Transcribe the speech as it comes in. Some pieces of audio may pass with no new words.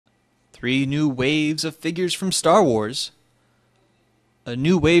3 new waves of figures from Star Wars, a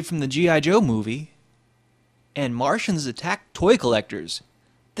new wave from the G.I. Joe movie, and Martians attack toy collectors.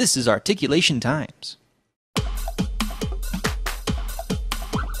 This is Articulation Times.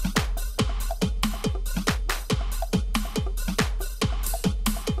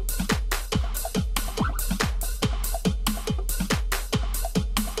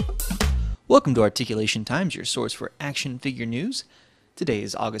 Welcome to Articulation Times, your source for action figure news. Today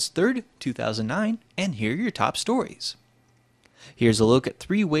is August 3rd, 2009, and here are your top stories. Here's a look at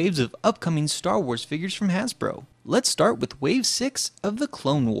 3 waves of upcoming Star Wars figures from Hasbro. Let's start with Wave 6 of the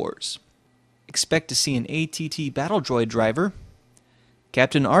Clone Wars. Expect to see an ATT Battle Droid driver,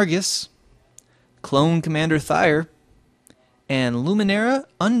 Captain Argus, Clone Commander Thyre, and Luminara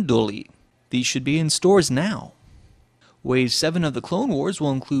Unduli. These should be in stores now. Wave 7 of the Clone Wars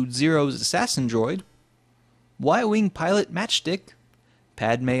will include Zero's Assassin Droid, Y-Wing Pilot Matchstick,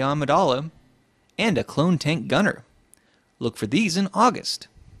 Padme Amidala, and a Clone Tank Gunner. Look for these in August.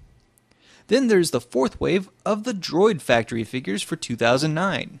 Then there's the 4th wave of the Droid Factory figures for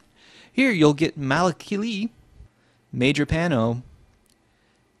 2009. Here you'll get Malakili, Major Pano,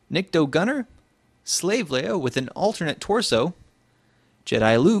 Nikto Gunner, Slave Leia with an alternate torso,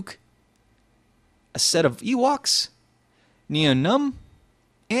 Jedi Luke, a set of Ewoks, Neo Num,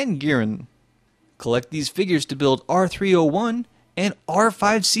 and Giran. Collect these figures to build R301 and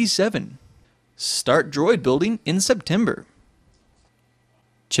R5C7. Start droid building in September.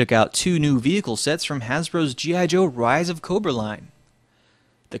 Check out 2 new vehicle sets from Hasbro's G.I. Joe Rise of Cobra line.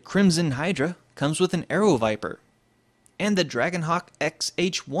 The Crimson Hydra comes with an Arrow Viper, and the Dragonhawk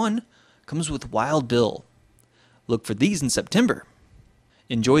XH1 comes with Wild Bill. Look for these in September.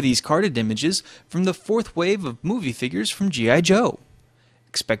 Enjoy these carded images from the 4th wave of movie figures from G.I. Joe.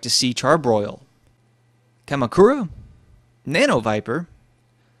 Expect to see Charbroil, Kamakura, Nano Viper,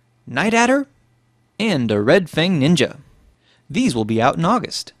 Night Adder, and a Red Fang Ninja. These will be out in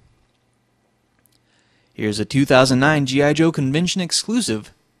August. Here's a 2009 G.I. Joe Convention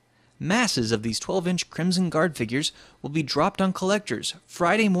exclusive. Masses of these 12-inch Crimson Guard figures will be dropped on collectors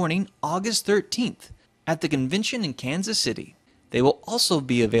Friday morning, August 13th, at the convention in Kansas City. They will also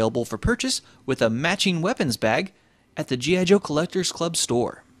be available for purchase with a matching weapons bag at the G.I. Joe Collectors Club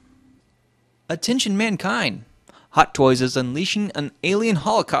store. Attention Mankind! Hot Toys is unleashing an alien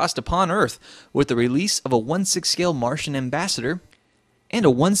holocaust upon Earth with the release of a 1/6 scale Martian ambassador and a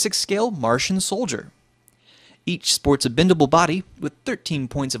 1/6 scale Martian soldier. Each sports a bendable body with 13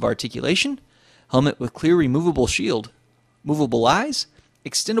 points of articulation, helmet with clear removable shield, movable eyes,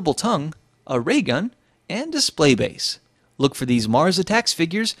 extendable tongue, a ray gun, and display base. Look for these Mars Attacks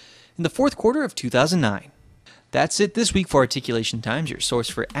figures in the 4th quarter of 2009. That's it this week for Articulation Times, your source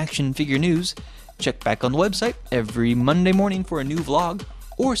for action figure news. Check back on the website every Monday morning for a new vlog,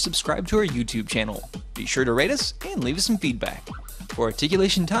 or subscribe to our YouTube channel. Be sure to rate us and leave us some feedback. For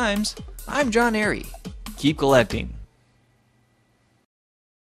Articulation Times, I'm John Airy. Keep collecting.